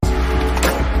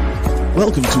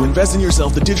Welcome to Invest in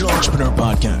Yourself, the Digital Entrepreneur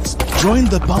Podcast. Join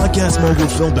the podcast mogul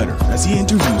Phil Better as he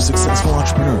interviews successful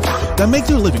entrepreneurs that make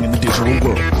their living in the digital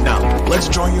world. Now, let's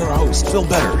join your host, Phil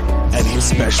Better, and his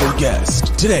special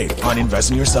guest today on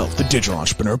Invest in Yourself, the Digital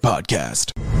Entrepreneur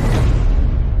Podcast.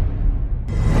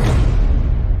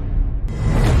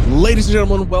 Ladies and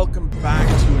gentlemen, welcome back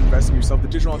to Invest in Yourself, the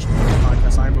Digital Entrepreneur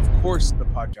Podcast. I am, of course, the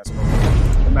podcast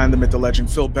mogul, the man, the myth, the legend,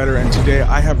 Phil Better, and today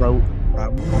I have Rahul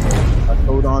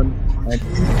on, and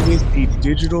he is a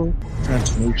digital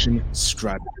transformation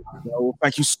strategist. Rahul,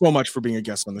 thank you so much for being a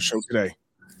guest on the show today.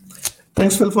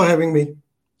 Thanks, Phil, for having me.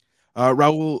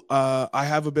 Rahul, I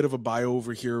have a bit of a bio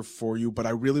over here for you, but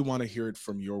I really want to hear it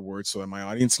from your words so that my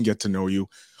audience can get to know you.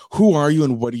 Who are you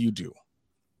and what do you do?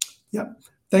 Yeah,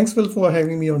 thanks, Phil, for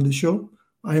having me on the show.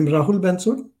 I am Rahul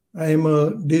Bansode. I am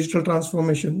a digital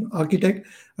transformation architect.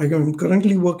 I am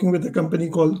currently working with a company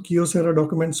called Kyocera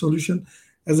Document Solution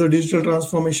as a digital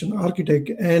transformation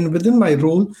architect. And within my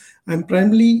role, I'm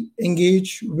primarily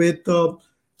engaged with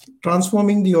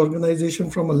transforming the organization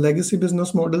from a legacy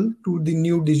business model to the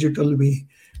new digital way.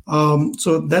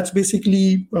 So that's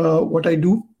basically what I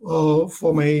do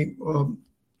for my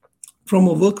from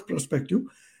a work perspective.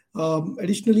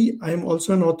 Additionally, I am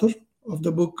also an author of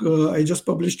the book. I just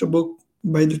published a book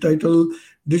by the title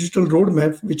Digital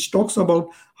Roadmap, which talks about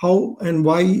how and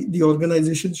why the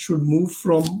organization should move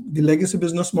from the legacy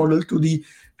business model to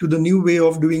the new way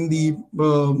of doing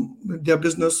their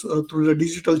business through the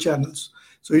digital channels.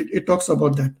 So it talks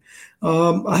about that.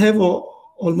 I have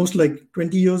almost like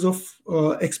 20 years of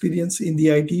experience in the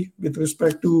IT with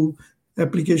respect to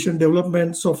application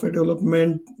development, software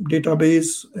development,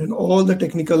 database, and all the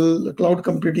technical cloud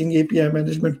computing, API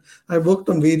management. I worked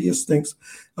on various things.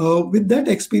 With that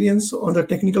experience on the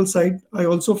technical side, I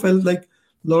also felt like a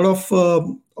lot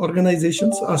of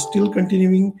organizations are still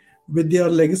continuing with their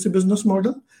legacy business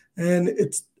model. And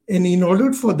in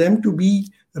order for them to be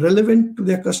relevant to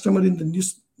their customer in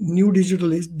the new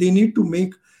digital age, they need to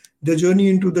make the journey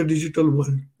into the digital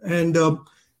world. And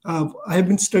I have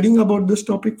been studying about this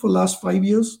topic for the last 5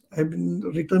 years. I've been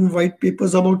written white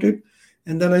papers about it.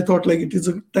 And then I thought like it is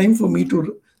a time for me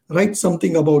to write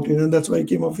something about it. And that's why I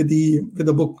came up with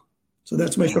the book. So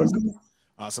that's my short.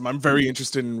 Awesome. I'm very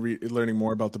interested in learning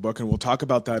more about the book, and we'll talk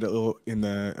about that a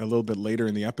little bit later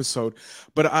in the episode.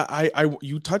 But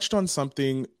you touched on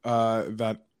something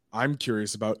that I'm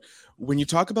curious about. When you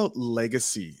talk about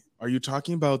legacy, are you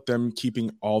talking about them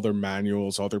keeping all their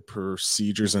manuals, all their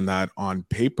procedures and that on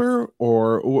paper,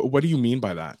 or what do you mean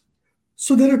by that?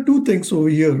 So there are two things over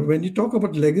here. When you talk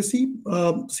about legacy,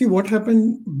 see what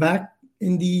happened back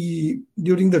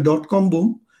during the .com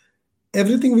boom.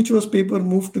 Everything which was paper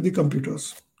moved to the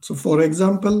computers. So for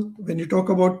example, when you talk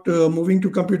about moving to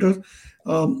computers,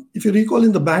 if you recall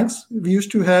in the banks, we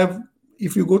used to have,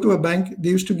 if you go to a bank, they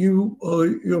used to give you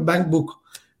your bank book,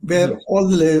 where all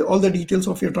the details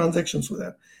of your transactions were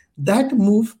there. That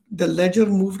moved, the ledger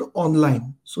moved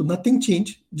online. So nothing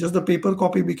changed, just the paper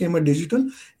copy became a digital.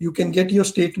 You can get your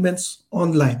statements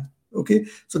online. Okay,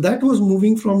 so that was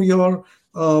moving from your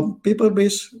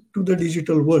paper-based to the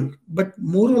digital world. But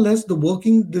more or less, the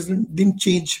working didn't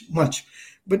change much.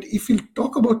 But if you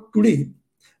talk about today,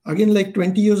 again, like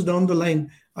 20 years down the line,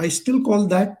 I still call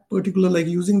that particular, like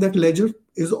using that ledger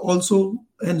is also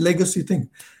a legacy thing.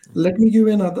 Let me give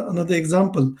you another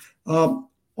example. All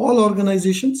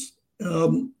organizations,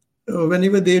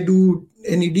 whenever they do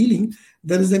any dealing,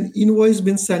 there is an invoice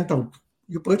being sent out.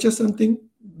 You purchase something,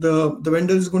 the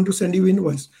vendor is going to send you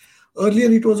invoice.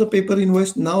 Earlier, it was a paper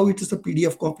invoice. Now it is a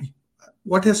PDF copy.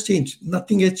 What has changed?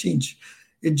 Nothing has changed.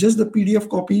 It's just the PDF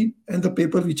copy and the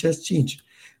paper which has changed.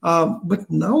 But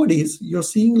nowadays, you're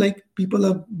seeing like people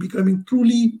are becoming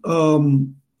truly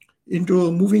moving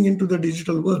into the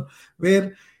digital world,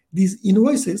 where these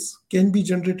invoices can be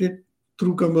generated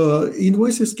through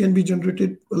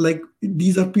like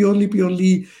these are purely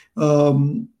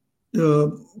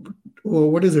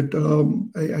what is it?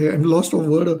 I'm lost of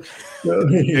word.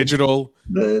 Digital.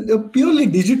 Purely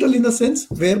digital in a sense,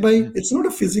 whereby it's not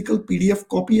a physical PDF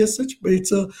copy as such, but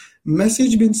it's a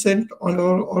message being sent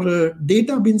or a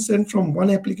data being sent from one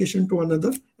application to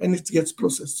another, and it gets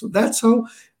processed. So that's how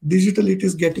digital it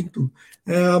is getting to.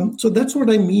 So that's what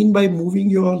I mean by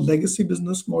moving your legacy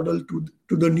business model to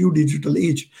the new digital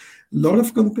age. A lot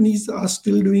of companies are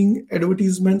still doing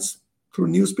advertisements through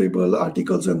newspaper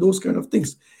articles and those kind of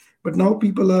things. But now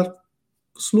people are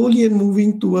slowly and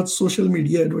moving towards social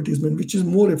media advertisement, which is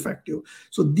more effective.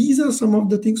 So these are some of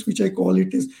the things which I call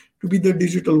it is to be the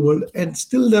digital world. And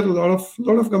still there are a lot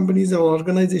of companies or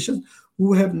organizations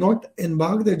who have not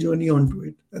embarked their journey onto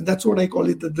it. And that's what I call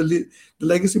it, the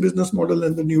legacy business model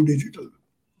and the new digital.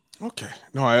 Okay.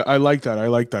 No, I like that. I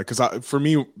like that because for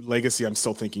me, legacy, I'm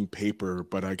still thinking paper,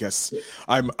 but I guess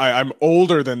I'm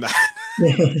older than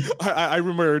that. I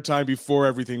remember a time before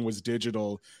everything was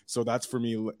digital, so that's for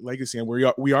me legacy. And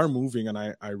we are moving, and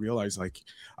I realize like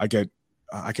I get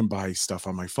I can buy stuff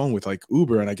on my phone with like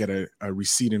Uber, and I get a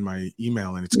receipt in my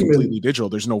email, and it's Email. completely digital.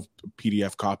 There's no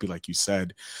PDF copy, like you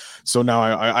said. So now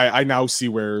I now see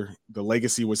where the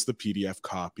legacy was the PDF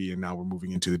copy, and now we're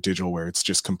moving into the digital where it's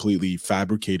just completely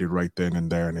fabricated right then and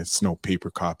there, and it's no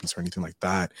paper copies or anything like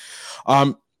that.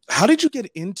 How did you get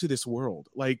into this world?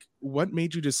 Like, what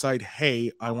made you decide,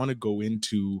 hey, I want to go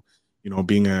into,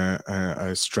 being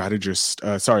a strategist,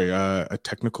 a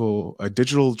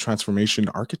digital transformation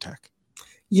architect?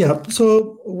 Yeah.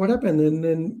 So what happened?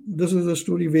 And this is a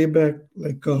story way back,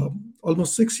 like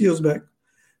almost 6 years back.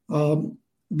 Um,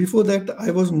 Before that,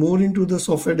 I was more into the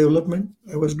software development.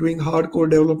 I was doing hardcore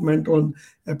development on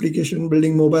application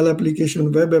building, mobile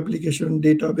application, web application,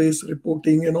 database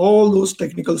reporting, and all those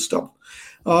technical stuff.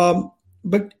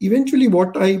 But eventually,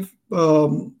 what I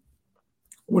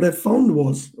found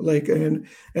was like, and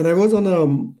I was on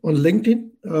LinkedIn.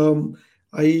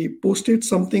 I posted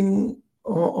something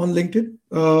on LinkedIn.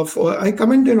 For I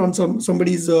commented on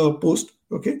somebody's post.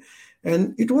 Okay,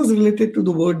 and it was related to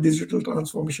the word digital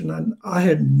transformation, and I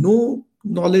had no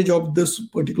knowledge of this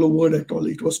particular word at all.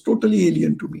 It was totally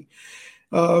alien to me.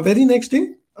 Very next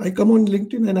day, I come on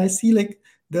LinkedIn and I see like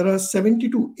there are 70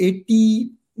 to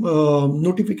 80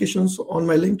 notifications on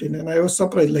my LinkedIn, and I was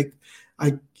surprised. Like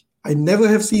I I never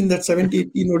have seen that 70,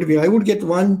 80 notification. I would get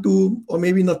one, two, or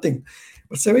maybe nothing.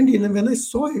 But 70, and when I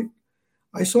saw it,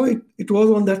 it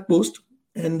was on that post.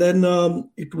 And then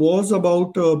it was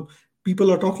about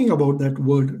people are talking about that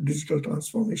word, digital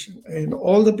transformation. And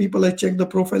all the people I checked the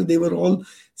profile, they were all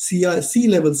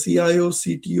C-level, CIOs,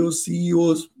 CTOs,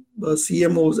 CEOs,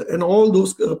 CMOs, and all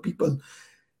those people.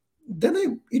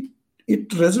 Then it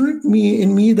resonated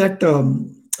in me that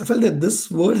I felt that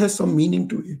this word has some meaning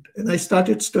to it, and I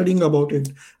started studying about it.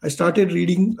 I started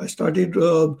reading. I started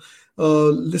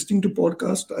listening to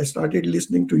podcasts. I started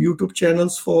listening to YouTube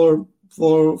channels for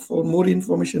more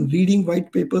information, reading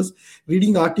white papers,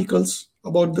 reading articles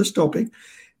about this topic.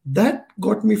 That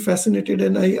got me fascinated,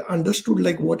 and I understood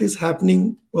like what is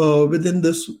happening within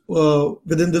this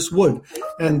world,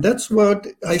 and that's what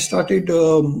I started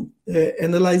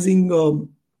analyzing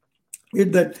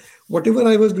it, that whatever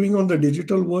I was doing on the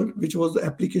digital world, which was the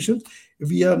applications,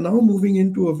 we are now moving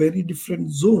into a very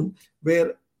different zone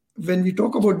where when we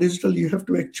talk about digital, you have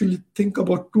to actually think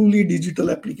about truly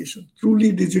digital application,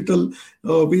 truly digital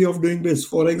way of doing this.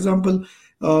 For example,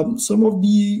 some of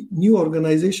the new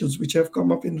organizations which have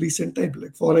come up in recent time,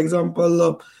 like for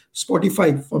example,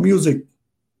 Spotify for music,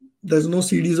 there's no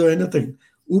CDs or anything.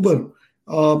 Uber,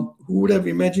 who would have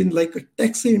imagined like a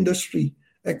taxi industry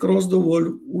across the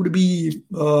world would be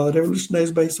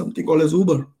revolutionized by something called as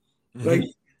Uber, Mm-hmm. right?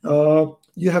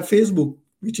 You have Facebook,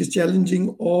 which is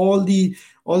challenging all the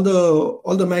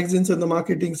magazines and the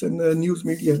marketings and the news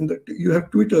media, and you have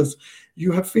Twitters,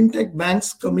 you have fintech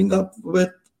banks coming up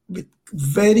with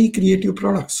very creative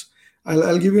products.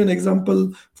 I'll give you an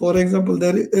example. For example,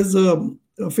 there is a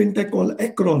fintech called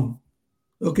Akron,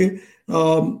 okay,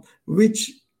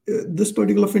 which this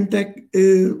particular fintech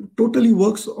totally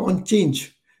works on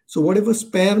change. So whatever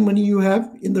spare money you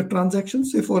have in the transaction,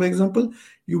 say for example,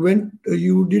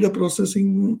 you did a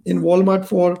processing in Walmart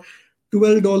for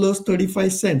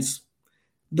 $12.35.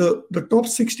 The top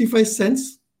 65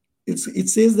 cents, it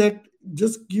says that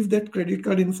just give that credit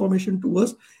card information to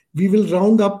us. We will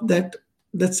round up that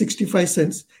 65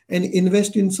 cents and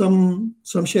invest in some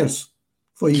shares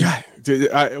for you. Yeah,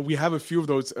 we have a few of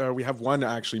those. We have one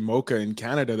actually, Mocha in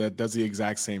Canada, that does the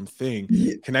exact same thing.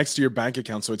 Connects to your bank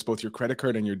account, so it's both your credit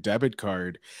card and your debit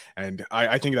card. And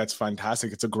I think that's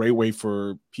fantastic. It's a great way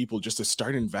for people just to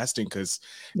start investing because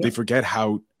Yeah. they forget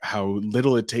how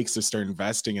little it takes to start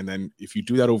investing, and then if you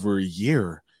do that over a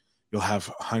year, you'll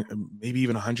have maybe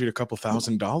even a couple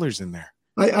 $1,000s in there.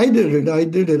 I did it. I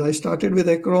did it. I started with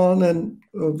Akron, and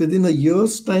within a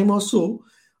year's time or so,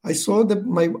 I saw that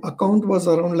my account was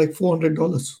around like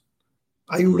 $400.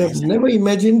 I would have Amazing. never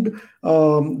imagined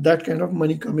that kind of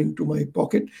money coming to my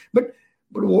pocket. But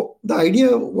the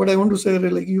idea, what I want to say,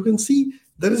 like you can see,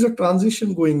 there is a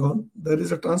transition going on. There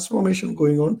is a transformation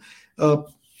going on. Uh,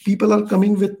 People are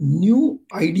coming with new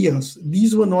ideas.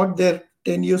 These were not there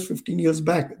 10 years, 15 years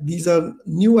back. These are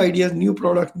new ideas, new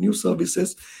product, new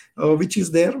services, which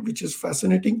is there, which is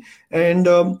fascinating. And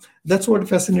that's what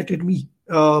fascinated me.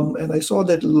 And I saw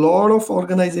that a lot of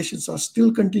organizations are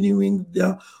still continuing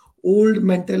their old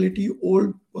mentality,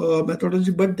 old methodology,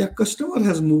 but their customer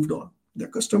has moved on. The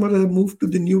customer have moved to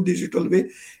the new digital way,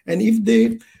 and if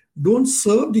they don't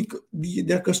serve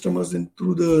their customers in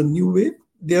through the new way,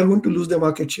 they are going to lose their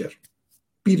market share.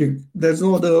 Period. There's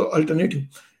no other alternative.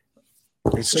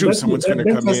 It's So true. Someone's going to that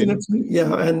come in. fascinates me.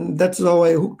 Yeah, and that's how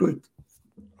I hooked to it.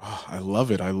 Oh, I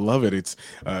love it. I love it. It's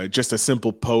just a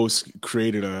simple post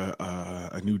created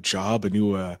a new job, a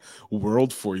new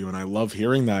world for you, and I love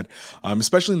hearing that,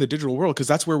 especially in the digital world, because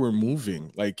that's where we're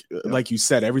moving. Yeah, Like you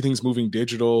said, everything's moving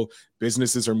digital.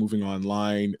 Businesses are moving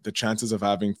online. The chances of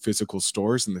having physical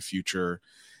stores in the future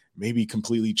may be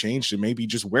completely changed, and maybe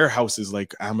just warehouses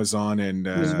like Amazon and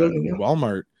this building. Yeah.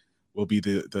 Walmart will be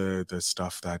the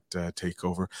stuff that take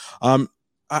over. Um,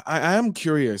 I am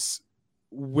curious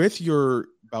with your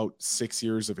about 6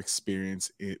 years of experience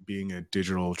being a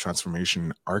digital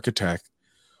transformation architect,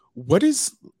 what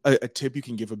is a tip you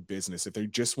can give a business if they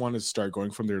just want to start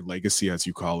going from their legacy, as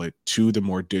you call it, to the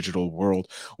more digital world?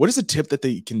 What is a tip that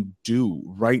they can do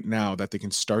right now that they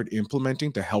can start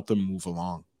implementing to help them move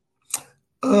along?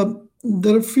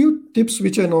 There are a few tips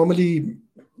which I normally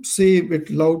say it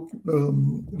loud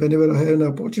whenever I have an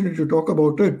opportunity to talk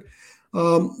about it.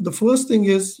 The first thing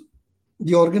is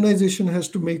the organization has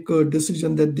to make a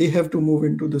decision that they have to move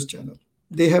into this channel.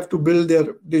 They have to build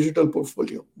their digital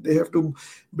portfolio. They have to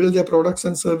build their products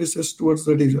and services towards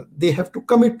the digital. They have to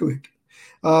commit to it.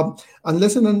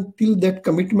 Unless and until that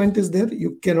commitment is there,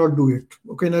 you cannot do it.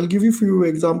 Okay, and I'll give you a few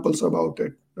examples about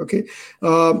it. Okay,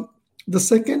 the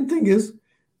second thing is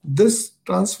this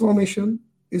transformation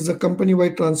is a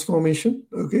company-wide transformation.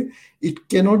 Okay, it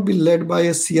cannot be led by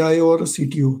a CIO or a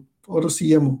CTO or a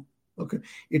CMO. Okay,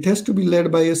 it has to be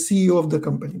led by a CEO of the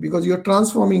company because you're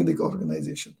transforming the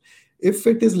organization. If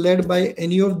it is led by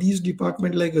any of these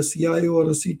departments like a CIO or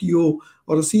a CTO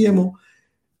or a CMO,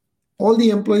 all the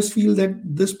employees feel that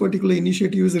this particular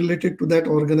initiative is related to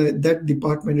that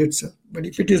department itself. But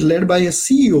if it is led by a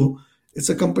CEO, it's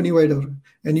a company-wide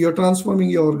and you're transforming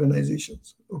your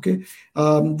organizations. Okay.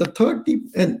 The third tip,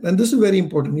 and this is very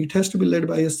important, it has to be led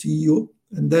by a CEO,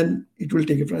 and then it will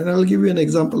take it. And I'll give you an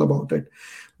example about it.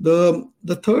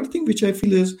 The third thing which I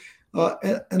feel is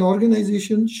an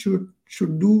organization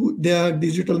should do their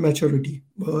digital maturity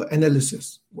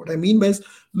analysis. What I mean by is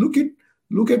look at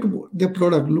their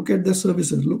product, look at their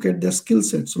services, look at their skill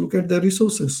sets, look at their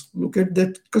resources, look at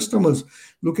their customers,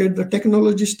 look at the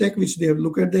technology stack which they have,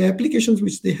 look at the applications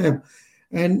which they have,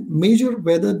 and measure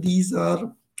whether these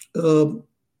are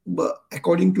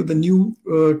according to the new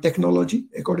technology,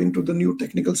 according to the new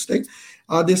technical stack,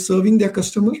 are they serving their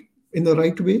customer in the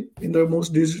right way, in the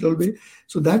most digital way?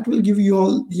 So that will give you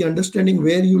all the understanding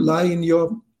where you lie in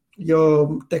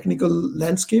your technical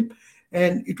landscape,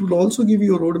 and it will also give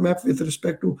you a roadmap with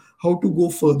respect to how to go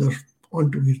further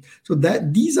onto it. So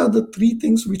that these are the three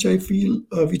things which I feel,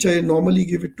 which I normally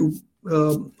give it to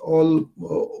all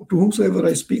to whomsoever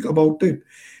I speak about it.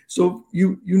 So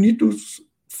you need to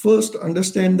first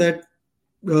understand that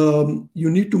you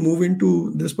need to move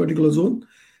into this particular zone.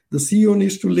 The CEO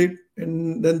needs to lead,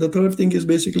 and then the third thing is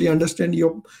basically understand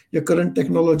your current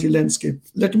technology landscape.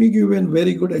 Let me give you a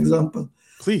very good example.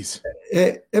 Please.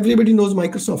 Everybody knows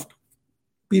Microsoft.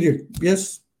 Period.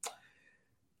 Yes.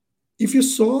 If you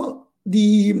saw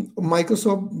the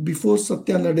Microsoft before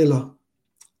Satya Nadella,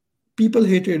 people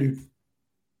hated it.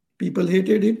 People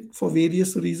hated it for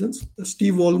various reasons.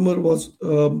 Steve Ballmer was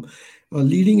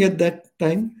leading at that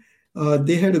time.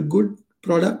 They had a good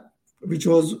product, which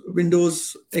was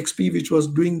Windows XP, which was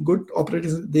doing good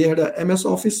operating. They had a MS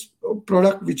Office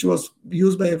product, which was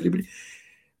used by everybody.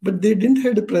 But they didn't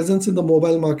have a presence in the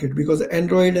mobile market because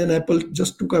Android and Apple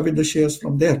just took away the shares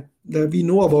from there. We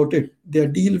know about it. Their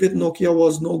deal with Nokia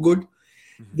was no good.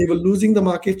 They were losing the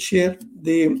market share.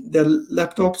 Their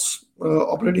laptops,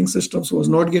 operating systems was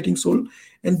not getting sold,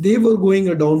 and they were going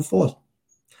a downfall.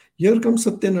 Here comes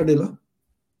Satya Nadella.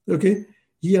 Okay,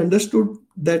 he understood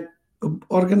that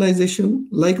organization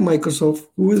like Microsoft,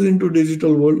 who is into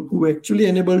digital world, who actually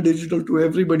enable digital to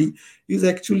everybody, is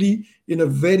actually in a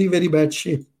very, very bad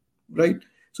shape, right?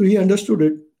 So he understood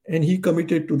it and he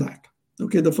committed to that.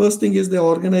 Okay, the first thing is the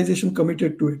organization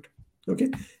committed to it. Okay,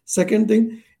 second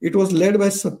thing, it was led by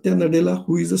Satya Nadella,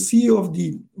 who is the CEO of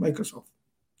the Microsoft.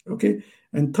 Okay,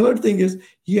 and third thing is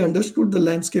he understood the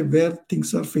landscape where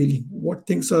things are failing, what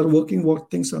things are working,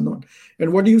 what things are not.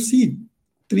 And what do you see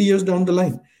 3 years down the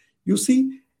line? You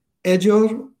see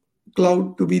Azure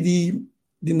cloud to be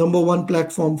the number one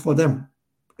platform for them.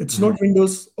 It's not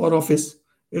Windows or Office.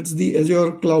 It's the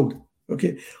Azure cloud.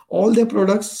 Okay. All their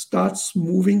products starts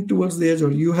moving towards the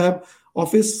Azure. You have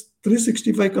Office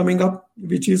 365 coming up,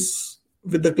 which is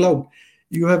with the cloud.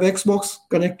 You have Xbox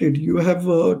connected. You have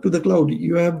to the cloud.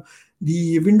 You have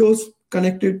the Windows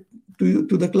connected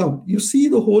to the cloud. You see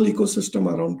the whole ecosystem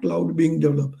around cloud being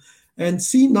developed. And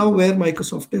see now where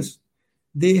Microsoft is.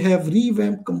 They have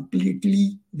revamped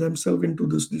completely themselves into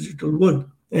this digital world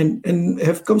and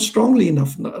have come strongly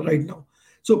enough right now.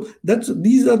 So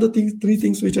these are the three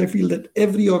things which I feel that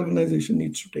every organization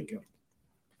needs to take care of.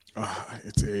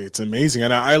 It's amazing,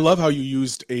 and I love how you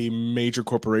used a major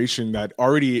corporation that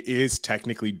already is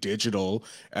technically digital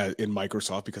in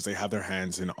Microsoft, because they have their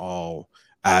hands in all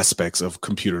aspects of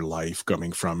computer life,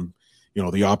 coming from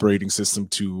the operating system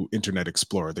to Internet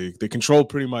Explorer. They control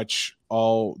pretty much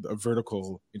all the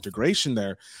vertical integration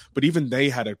there, but even they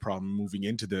had a problem moving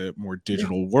into the more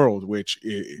digital world, which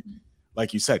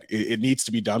like you said, it needs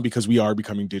to be done because we are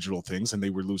becoming digital things, and they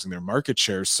were losing their market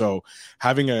share. So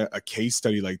having a case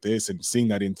study like this and seeing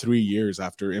that in 3 years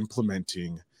after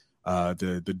implementing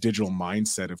the digital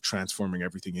mindset of transforming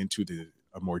everything into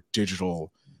a more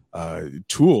digital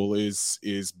tool is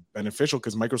beneficial,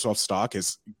 because Microsoft stock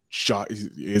is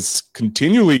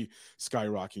continually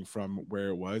skyrocketing from where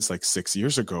it was like 6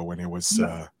 years ago when it was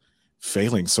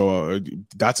failing. So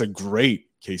that's a great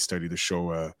case study to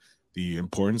show the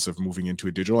importance of moving into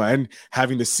a digital and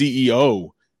having the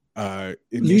CEO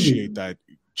initiate that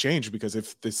change. Because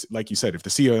if this, like you said, if the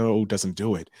CEO doesn't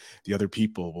do it, the other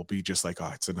people will be just like,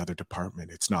 oh, it's another department.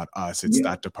 It's not us. It's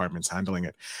that department's handling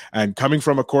it. And coming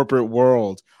from a corporate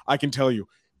world, I can tell you,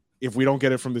 if we don't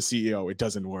get it from the CEO, it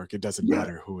doesn't work. It doesn't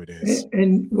matter who it is.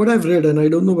 And what I've read, and I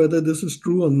don't know whether this is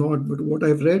true or not, but what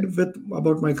I've read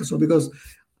about Microsoft, because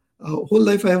whole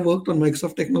life I have worked on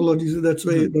Microsoft technologies, so that's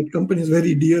why that company is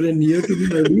very dear and near to me.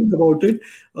 I read about it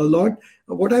a lot.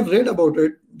 What I've read about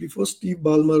it before Steve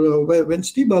Ballmer, when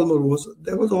Steve Ballmer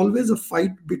there was always a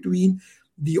fight between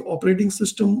the operating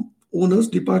system owners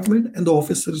department and the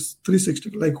Office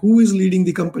 360, like who is leading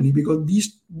the company, because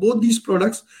both these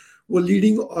products were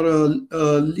leading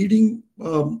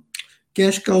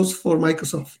cash cows for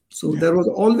Microsoft. So there was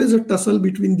always a tussle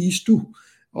between these two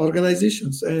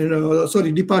organizations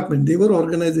and department. They were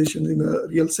organizations in a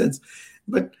real sense,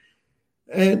 but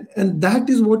and that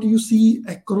is what you see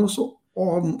across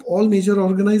all major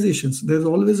organizations. There's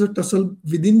always a tussle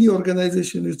within the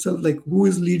organization itself, like who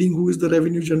is leading, who is the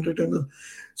revenue generator.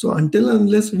 So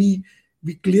unless we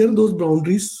clear those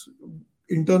boundaries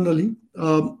internally,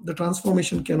 the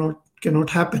transformation cannot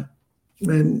happen,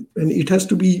 and it has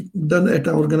to be done at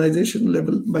an organization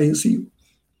level by a CEO.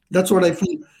 That's what I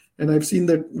feel. And I've seen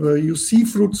that you see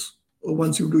fruits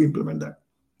once you do implement that.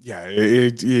 Yeah,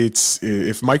 it's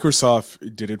if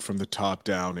Microsoft did it from the top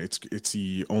down, it's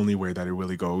the only way that it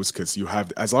really goes, because you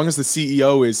have, as long as the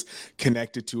CEO is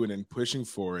connected to it and pushing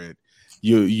for it,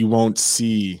 you won't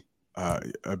see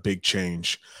a big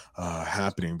change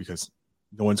happening, because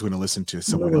no one's going to listen to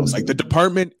someone else. Like the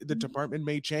department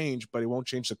may change, but it won't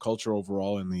change the culture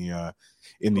overall in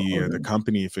the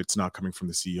company if it's not coming from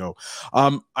the CEO.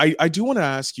 I do want to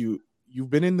ask you. You've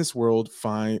been in this world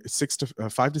 5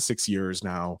 to 6 years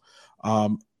now.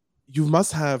 You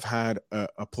must have had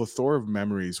a plethora of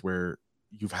memories where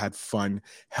you've had fun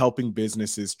helping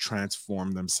businesses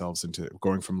transform themselves into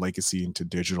going from legacy into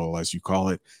digital, as you call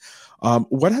it.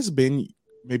 What has been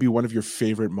maybe one of your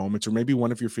favorite moments, or maybe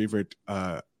one of your favorite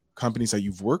companies that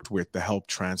you've worked with to help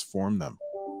transform them?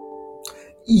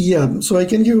 Yeah, so I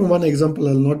can give you one example.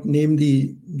 I'll not name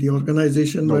the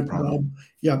organization, No but problem.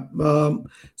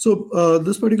 So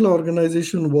this particular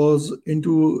organization was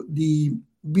into the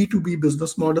B2B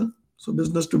business model, so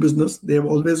business to business. They have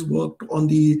always worked on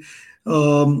the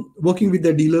working with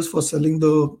their dealers for selling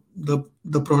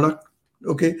the product.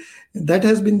 Okay, and that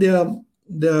has been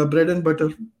their bread and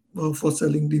butter for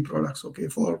selling the products. Okay,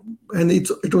 and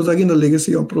it was again a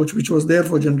legacy approach which was there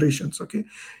for generations. Okay,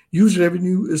 huge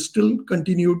revenue is still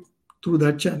continued through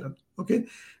that channel. Okay,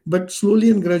 but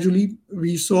slowly and gradually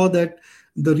we saw that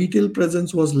the retail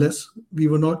presence was less. We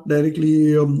were not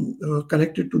directly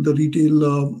connected to the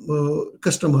retail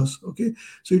customers. Okay,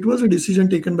 so it was a decision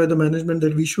taken by the management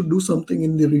that we should do something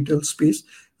in the retail space,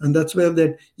 and that's where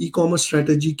that e-commerce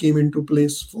strategy came into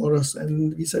place for us.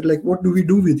 And we said, like, what do we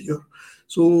do with here?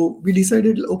 So we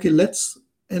decided, okay, let's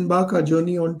embark our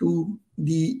journey onto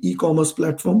the e-commerce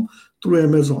platform through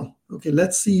Amazon. Okay,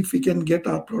 let's see if we can get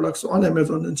our products on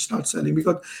Amazon and start selling,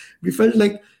 because we felt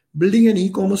like building an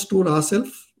e-commerce store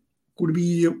ourselves could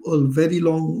be a very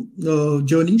long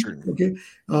journey. Okay,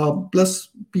 plus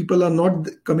people are not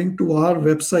coming to our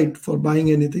website for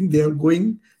buying anything. They are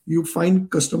going. You find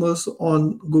customers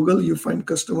on Google. You find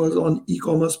customers on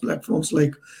e-commerce platforms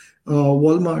like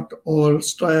Walmart or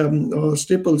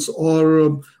Staples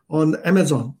or on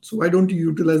Amazon. So why don't you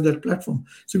utilize that platform?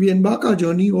 So we embark our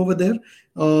journey over there.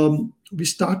 We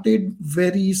started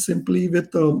very simply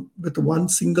with one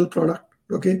single product.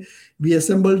 Okay, we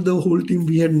assembled the whole team.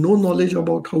 We had no knowledge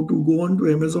about how to go on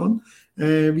to Amazon.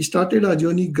 We started our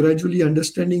journey gradually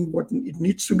understanding what it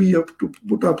needs to be up to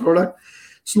put our product.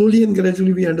 Slowly and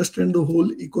gradually, we understand the whole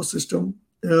ecosystem,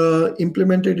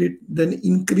 implemented it, then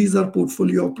increase our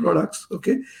portfolio of products.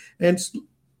 Okay, and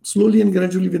slowly and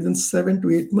gradually, within 7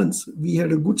 to 8 months, we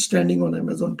had a good standing on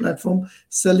Amazon platform,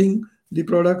 selling the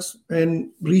products and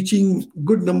reaching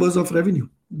good numbers of revenue.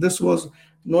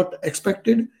 Not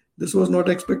expected. This was not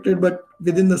expected, but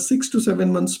within the 6 to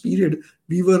 7 months period,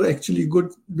 we were actually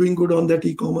doing good on that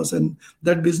e-commerce, and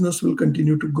that business will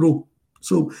continue to grow.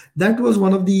 So that was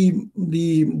one of the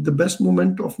best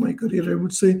moment of my career, I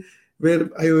would say, where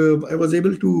I was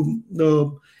able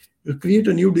to create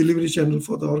a new delivery channel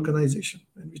for the organization,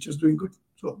 and which is doing good.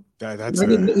 So That's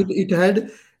again, a it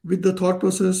had with the thought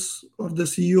process of the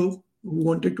CEO who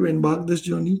wanted to embark this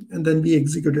journey, and then we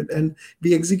executed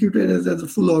as a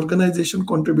full organization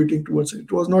contributing towards it.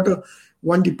 It was not a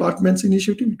one department's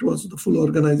initiative; it was the full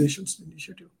organization's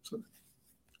initiative. So.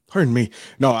 Pardon me.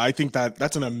 No, I think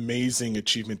that's an amazing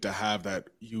achievement to have, that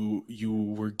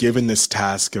you were given this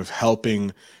task of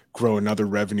helping grow another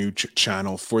revenue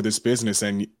channel for this business,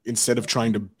 and instead of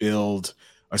trying to build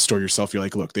a store yourself, you're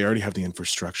like, look, they already have the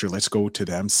infrastructure. Let's go to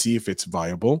them, see if it's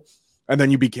viable. And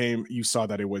then you saw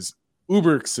that it was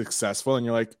uber successful, and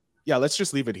you're like, yeah, let's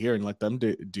just leave it here and let them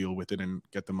deal with it and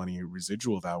get the money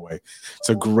residual that way. It's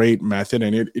a great method,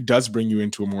 and it does bring you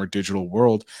into a more digital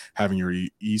world, having your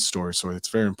e-store. So it's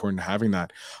very important having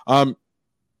that.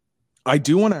 I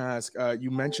do want to ask,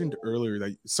 you mentioned earlier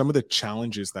that some of the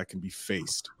challenges that can be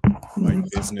faced by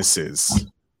businesses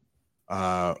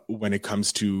when it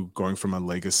comes to going from a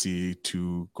legacy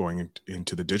to going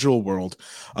into the digital world.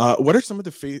 What are some of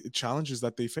the challenges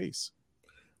that they face?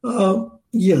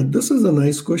 Yeah, this is a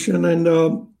nice question, and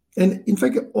in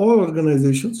fact, all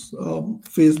organizations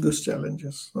face these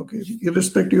challenges. Okay,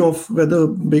 irrespective of whether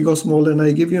big or small. And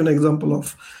I give you an example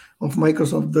of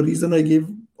Microsoft. The reason I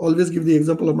always give the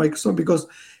example of Microsoft, because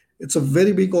it's a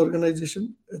very big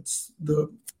organization. It's the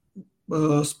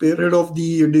spirit of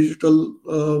the digital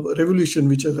revolution,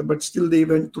 but still they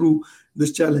went through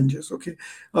these challenges. Okay,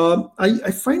 I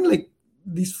find like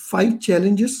these 5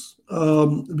 challenges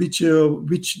which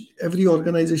every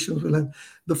organization will have.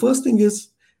 The first thing is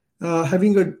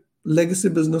having a legacy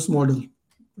business model.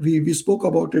 We spoke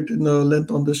about it in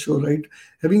length on the show, right?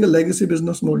 Having a legacy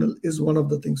business model is one of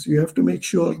the things. You have to make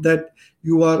sure that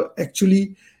you are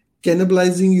actually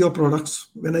cannibalizing your products.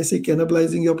 When I say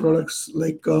cannibalizing your products,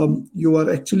 like you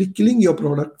are actually killing your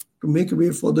product to make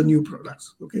way for the new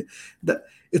products. Okay,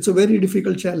 it's a very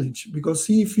difficult challenge, because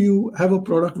see, if you have a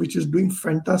product which is doing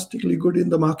fantastically good in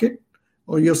the market,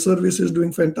 or your service is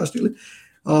doing fantastically,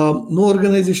 no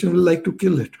organization will like to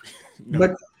kill it.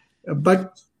 No.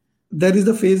 But there is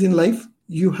a phase in life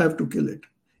you have to kill it.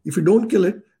 If you don't kill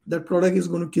it, that product is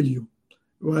going to kill you.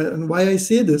 And why I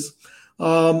say this,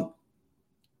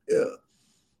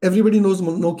 everybody knows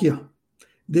Nokia.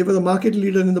 They were the market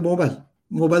leader in the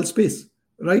mobile space,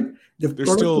 right?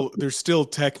 They're still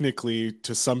technically,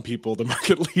 to some people, the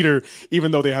market leader,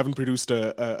 even though they haven't produced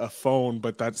a phone,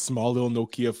 but that small little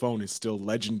Nokia phone is still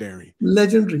legendary.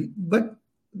 But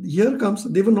here comes,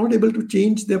 they were not able to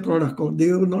change their product, or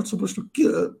they were not supposed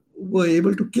to were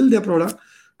able to kill their product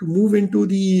to move into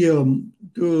the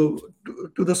to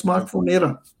the smartphone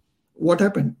era. What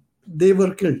happened? They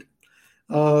were killed.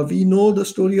 We know the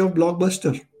story of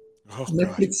Blockbuster.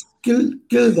 Netflix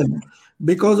killed them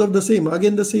because of the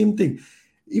same thing.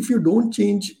 If you don't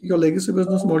change your legacy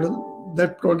business model,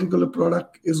 that particular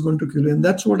product is going to kill you. And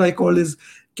that's what I call is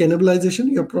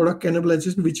cannibalization, your product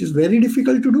cannibalization, which is very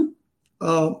difficult to do,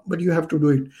 but you have to do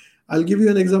it. I'll give you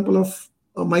an example of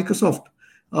Microsoft.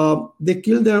 They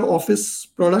killed their Office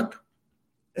product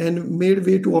and made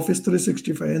way to Office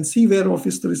 365, and see where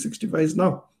Office 365 is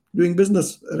now, doing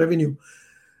business revenue.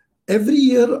 Every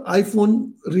year,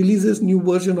 iPhone releases new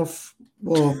version of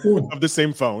phone. Of the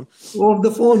same phone. Of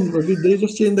the phone. They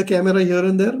just change the camera here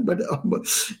and there, but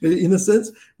in a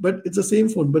sense, but it's the same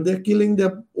phone. But they're killing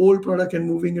their old product and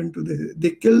moving into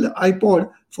they killed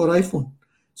iPod for iPhone.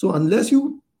 So unless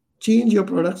you change your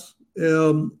products,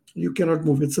 you cannot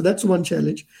move it. So that's one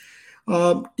challenge.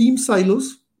 Team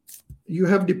silos. You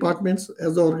have departments.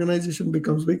 As the organization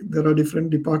becomes big, there are different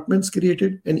departments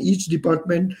created, and each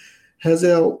department has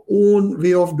their own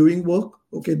way of doing work.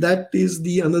 Okay, that is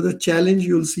the another challenge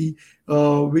you'll see,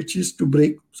 which is to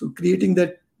break. So creating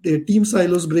that the team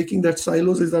silos, breaking that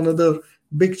silos is another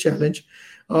big challenge.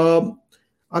 Um,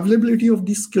 Availability of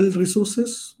these skilled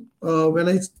resources. When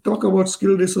I talk about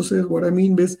skilled resources, what I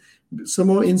mean is in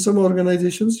some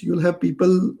organizations, you'll have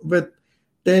people with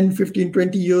 10, 15,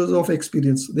 20 years of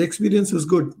experience. The experience is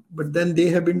good, but then they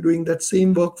have been doing that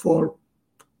same work for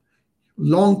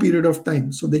long period of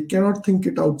time, so they cannot think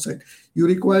it outside. You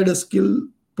required a skilled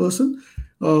person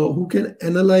who can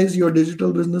analyze your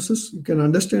digital businesses, you can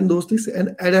understand those things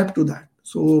and adapt to that.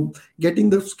 So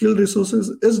getting the skilled resources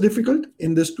is difficult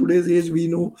in this today's age. We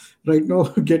know right now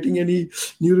getting any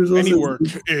new Any resources, work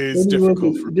is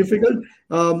difficult for people. difficult.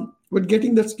 But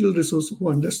getting that skilled resource who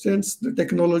understands the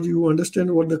technology, who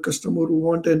understands what the customer who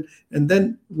want, and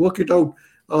then work it out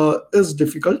is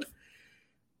difficult.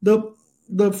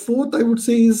 The fourth, I would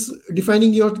say, is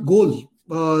defining your goal.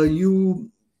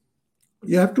 You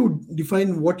have to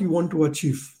define what you want to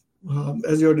achieve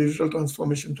as your digital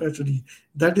transformation strategy.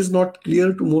 That is not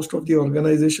clear to most of the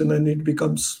organization, and it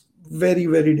becomes very,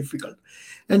 very difficult.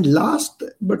 And last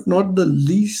but not the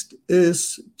least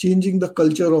is changing the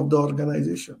culture of the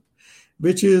organization,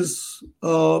 which is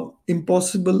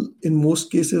impossible in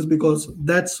most cases because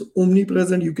that's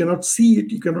omnipresent. You cannot see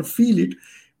it, you cannot feel it,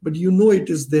 but you know it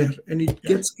is there, and it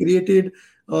gets created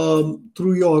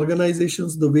through your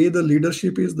organizations, the way the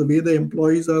leadership is, the way the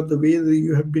employees are, the way that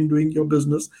you have been doing your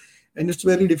business, and it's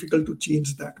very difficult to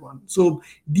change that one. So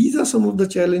these are some of the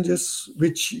challenges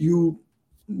which you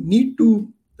need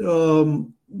to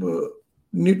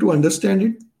understand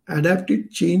it, adapt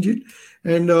it, change it,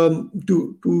 and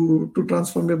to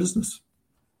transform your business.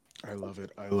 I love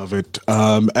it. I love it.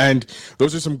 And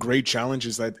those are some great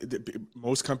challenges that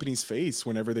most companies face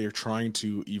whenever they are trying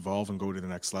to evolve and go to the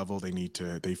next level.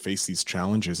 They face these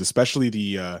challenges, especially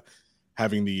the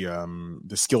having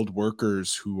the skilled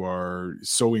workers who are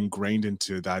so ingrained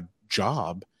into that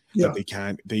job that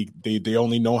they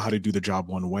only know how to do the job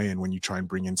one way. And when you try and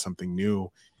bring in something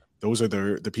new, those are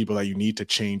the people that you need to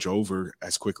change over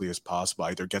as quickly as possible.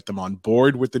 Either get them on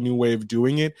board with the new way of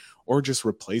doing it or just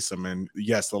replace them. And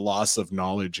yes, the loss of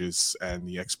knowledge and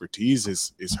the expertise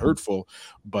is hurtful,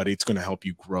 but it's going to help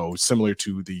you grow. Similar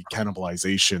to the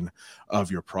cannibalization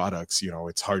of your products.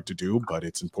 It's hard to do, but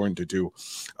it's important to do.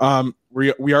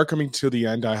 We are coming to the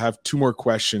end. I have two more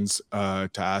questions to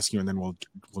ask you, and then we'll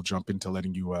jump into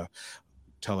letting you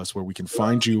tell us where we can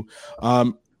find you.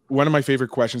 One of my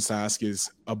favorite questions to ask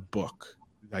is a book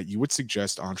that you would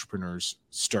suggest entrepreneurs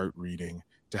start reading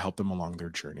to help them along their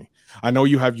journey. I know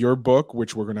you have your book,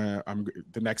 which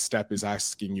the next step is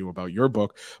asking you about your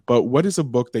book, but what is a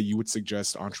book that you would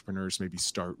suggest entrepreneurs maybe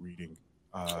start reading,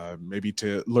 maybe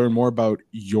to learn more about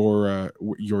your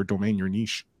domain, your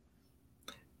niche?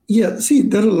 Yeah, see,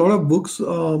 there are a lot of books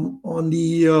on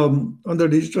the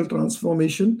digital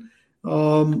transformation.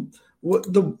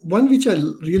 The one which I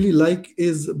really like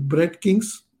is Brett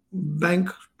King's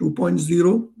Bank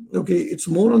 2.0. Okay, it's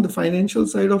more on the financial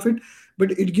side of it,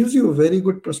 but it gives you a very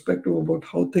good perspective about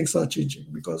how things are changing.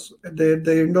 Because at the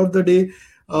end of the day,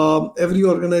 every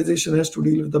organization has to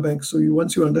deal with the bank. So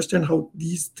once you understand how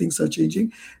these things are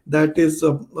changing, that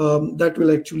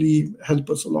will actually help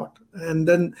us a lot. And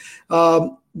then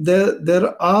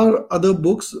there are other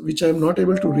books which I'm not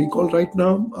able to recall right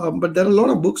now, but there are a lot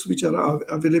of books which are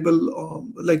available,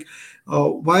 like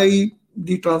why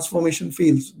the transformation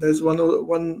fails. There's one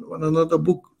another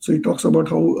book, so it talks about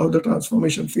how the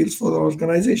transformation fails for the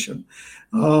organization.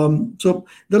 So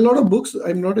there are a lot of books.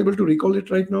 I'm not able to recall it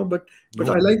right now, but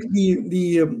I like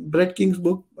the Brett King's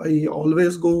book. I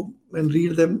always go and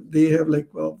read them. They have like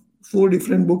 4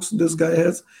 different books this guy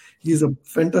has. He's a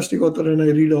fantastic author, and I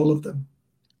read all of them.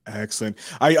 Excellent.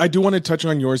 I do want to touch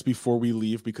on yours before we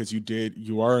leave, because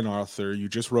you are an author. You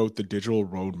just wrote the Digital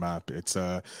Roadmap. It's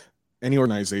any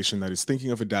organization that is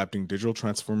thinking of adapting digital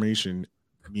transformation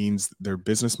means their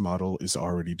business model is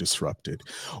already disrupted.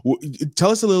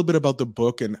 Tell us a little bit about the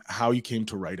book and how you came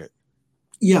to write it.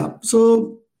 Yeah.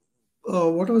 So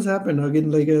what has happened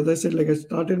again? Like as I said, like I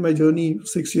started my journey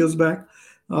 6 years back,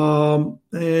 and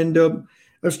I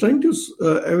was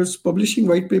I was publishing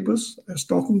white papers. I was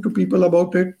talking to people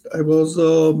about it. I was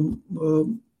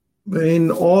in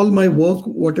all my work,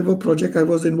 whatever project I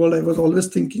was involved, I was always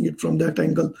thinking it from that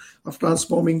angle of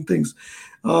transforming things.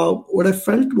 What I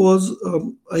felt was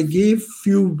I gave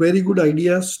few very good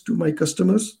ideas to my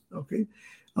customers. Okay,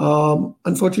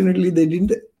 unfortunately, they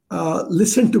didn't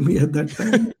listen to me at that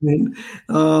time.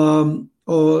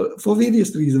 Or for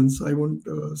various reasons. I won't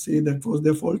say that was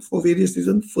their fault. For various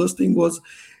reasons. First thing was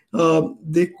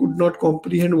they could not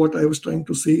comprehend what I was trying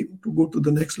to say to go to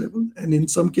the next level. And in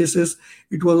some cases,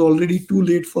 it was already too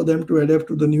late for them to adapt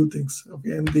to the new things.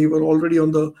 Okay, and they were already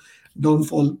on the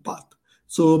downfall path.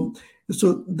 So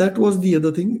so that was the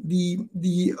other thing.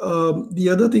 The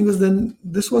other thing was, then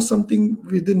this was something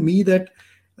within me that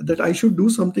I should do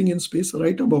something in space,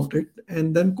 write about it.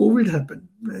 And then COVID happened,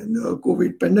 and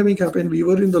COVID pandemic happened. We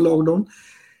were in the lockdown,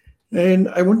 and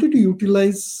I wanted to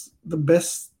utilize the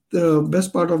best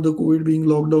part of the COVID being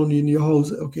locked down in your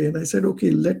house. Okay, and I said,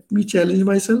 okay, let me challenge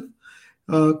myself,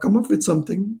 come up with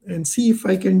something, and see if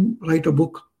I can write a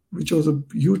book, which was a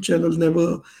huge challenge.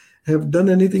 Never have done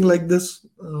anything like this.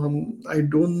 I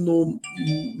don't know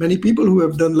many people who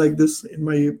have done like this in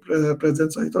my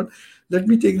presence. I thought, let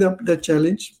me take that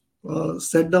challenge.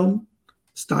 Sat down,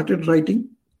 started writing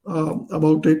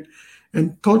about it,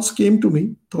 and thoughts came to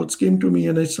me,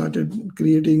 and I started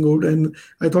creating out. And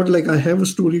I thought, like, I have a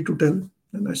story to tell,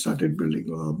 and I started building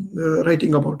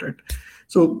writing about it.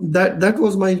 So that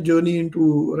was my journey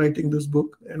into writing this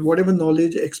book. And whatever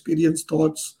knowledge, experience,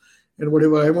 thoughts, and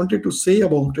whatever I wanted to say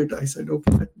about it, I said,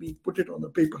 okay, let me put it on the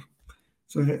paper.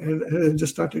 So and I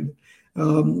just started.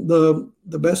 The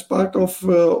best part of,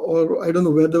 or I don't know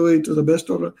whether it was the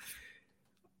best, or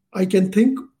I can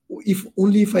think if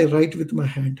only if I write with my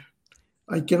hand.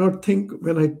 I cannot think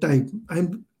when I type.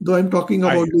 I'm talking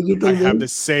about I digital have world. the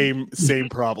same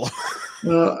problem.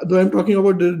 Though I'm talking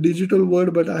about the digital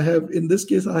world, but I have, in this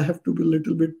case, I have to be a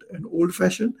little bit an old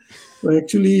fashioned. So I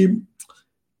actually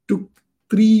took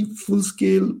three full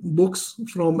scale books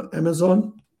from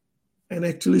Amazon and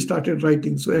actually started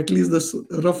writing. So at least this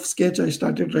rough sketch I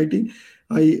started writing.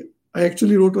 I I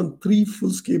actually wrote on three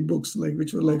full scale books, like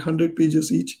which were like 100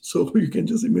 pages each. So you can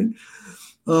just imagine.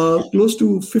 Close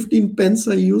to 15 pens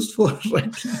I used for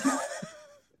writing.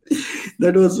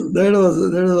 That was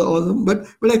awesome. But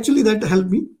actually that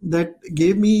helped me. That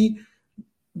gave me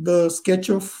the sketch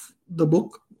of the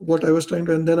book, what I was trying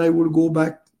to, and then I would go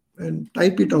back and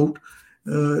type it out,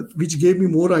 which gave me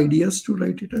more ideas to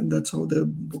write it, and that's how the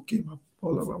book came up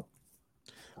all around.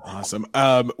 Awesome.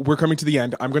 We're coming to the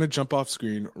end. I'm going to jump off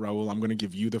screen, Raul. I'm going to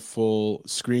give you the full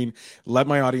screen. Let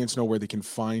my audience know where they can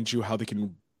find you, how they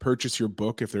can purchase your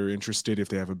book if they're interested, if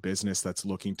they have a business that's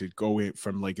looking to go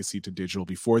from legacy to digital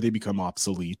before they become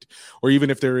obsolete, or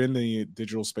even if they're in the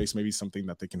digital space, maybe something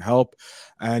that they can help.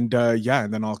 And yeah,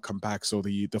 and then I'll come back. So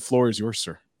the floor is yours,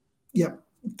 sir. Yeah,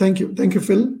 thank you,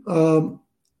 Phil. I'm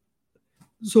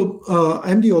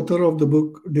the author of the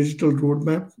book Digital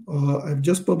Roadmap. I've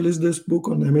just published this book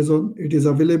on Amazon. It is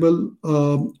available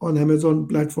on Amazon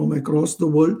platform across the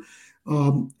world.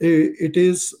 It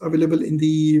is available in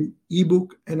the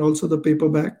ebook and also the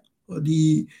paperback.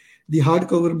 The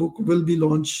hardcover book will be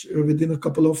launched within a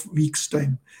couple of weeks'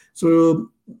 time.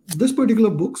 So this particular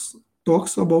book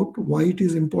talks about why it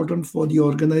is important for the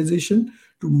organization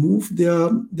to move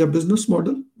their business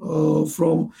model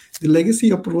from the legacy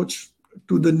approach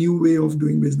to the new way of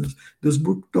doing business. This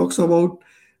book talks about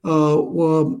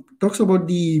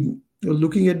the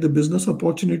looking at the business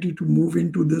opportunity to move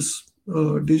into this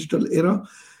digital era.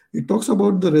 It talks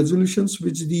about the resolutions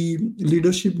which the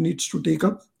leadership needs to take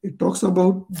up. It talks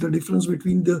about the difference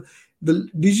between the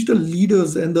digital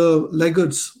leaders and the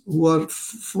laggards who are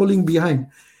falling behind.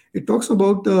 It talks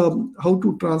about how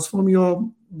to transform your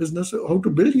business, how to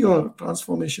build your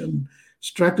transformation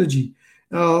strategy.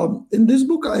 In this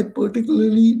book, I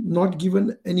particularly not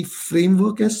given any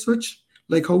framework as such,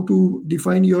 like how to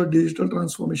define your digital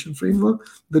transformation framework.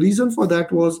 The reason for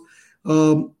that was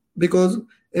because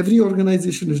every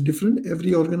organization is different,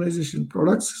 every organization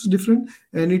products is different,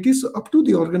 and it is up to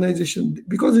the organization,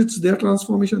 because it's their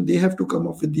transformation, they have to come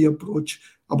up with the approach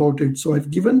about it. So I've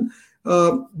given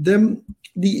them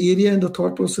the area and the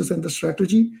thought process and the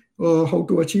strategy, how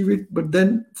to achieve it, but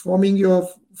then forming your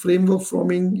framework,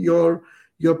 forming your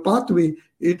pathway,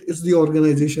 it is the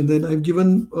organization. Then I've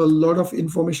given a lot of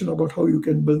information about how you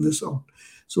can build this out.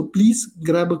 So please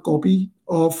grab a copy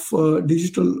of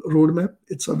Digital Roadmap.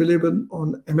 It's available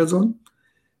on Amazon,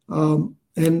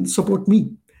 and support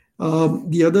me.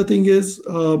 The other thing is,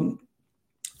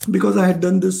 because I had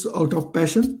done this out of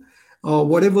passion,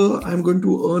 whatever I'm going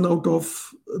to earn out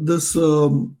of this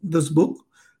book,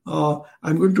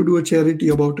 I'm going to do a charity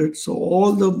about it. So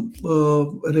all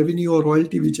the revenue or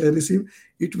royalty which I receive,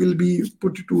 it will be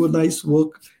put to a nice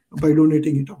work by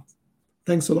donating it out.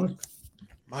 Thanks a lot.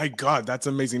 My God, that's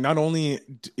amazing. Not only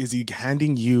is he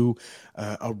handing you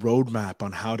a roadmap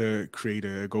on how to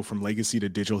go from legacy to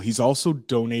digital, he's also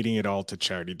donating it all to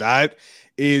charity. That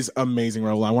is amazing,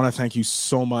 Rahul. I want to thank you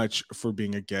so much for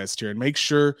being a guest here. And make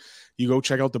sure you go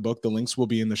check out the book. The links will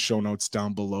be in the show notes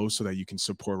down below so that you can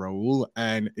support Rahul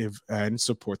and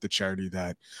support the charity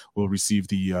that will receive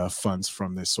the funds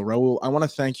from this. So, Rahul, I want to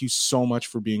thank you so much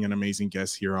for being an amazing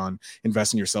guest here on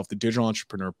Invest in Yourself, the Digital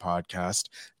Entrepreneur Podcast.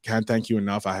 can't thank you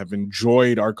enough. I have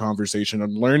enjoyed our conversation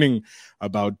and learning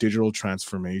about digital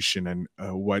transformation and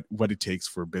what it takes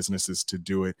for businesses to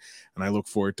do it. And I look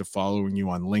forward to following you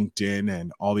on LinkedIn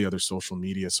and all the other social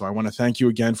media. So I want to thank you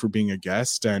again for being a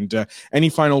guest. And any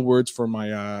final words for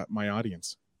my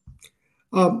audience?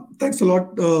 Thanks a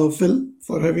lot, Phil,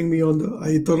 for having me on.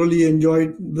 I thoroughly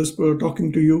enjoyed this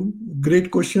talking to you.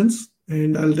 Great questions,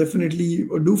 and I'll definitely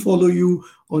do follow you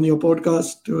on your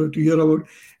podcast to hear about.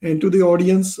 And to the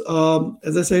audience,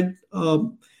 as I said,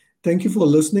 thank you for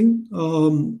listening.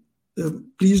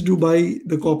 Please do buy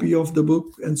the copy of the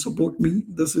book and support me.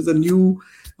 This is a new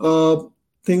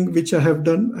thing which I have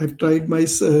done. I've tried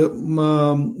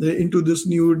into this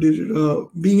new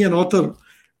being an author.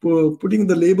 Putting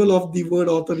the label of the word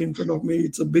author in front of me,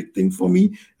 it's a big thing for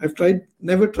me.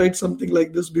 Never tried something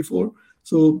like this before.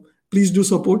 So please do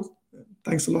support.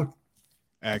 Thanks a lot.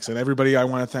 Excellent. Everybody, I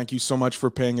want to thank you so much for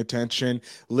paying attention,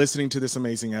 listening to this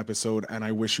amazing episode, and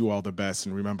I wish you all the best.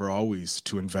 And remember always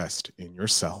to invest in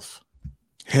yourself.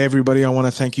 Hey, everybody, I want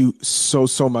to thank you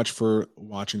so much for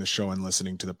watching the show and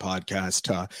listening to the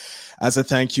podcast. As a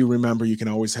thank you, remember, you can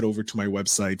always head over to my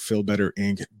website,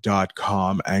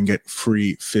 feelbetterinc.com, and get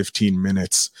free 15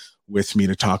 minutes with me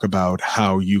to talk about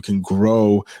how you can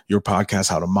grow your podcast,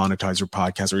 how to monetize your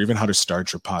podcast, or even how to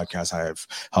start your podcast. I have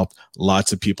helped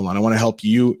lots of people, and I want to help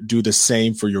you do the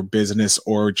same for your business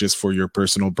or just for your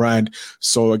personal brand.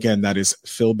 So again, that is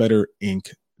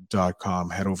feelbetterinc.com.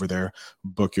 Head over there,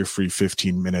 book your free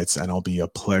 15 minutes, and it'll be a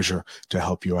pleasure to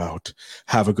help you out.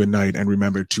 Have a good night, and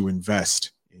remember to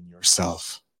invest in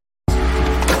yourself.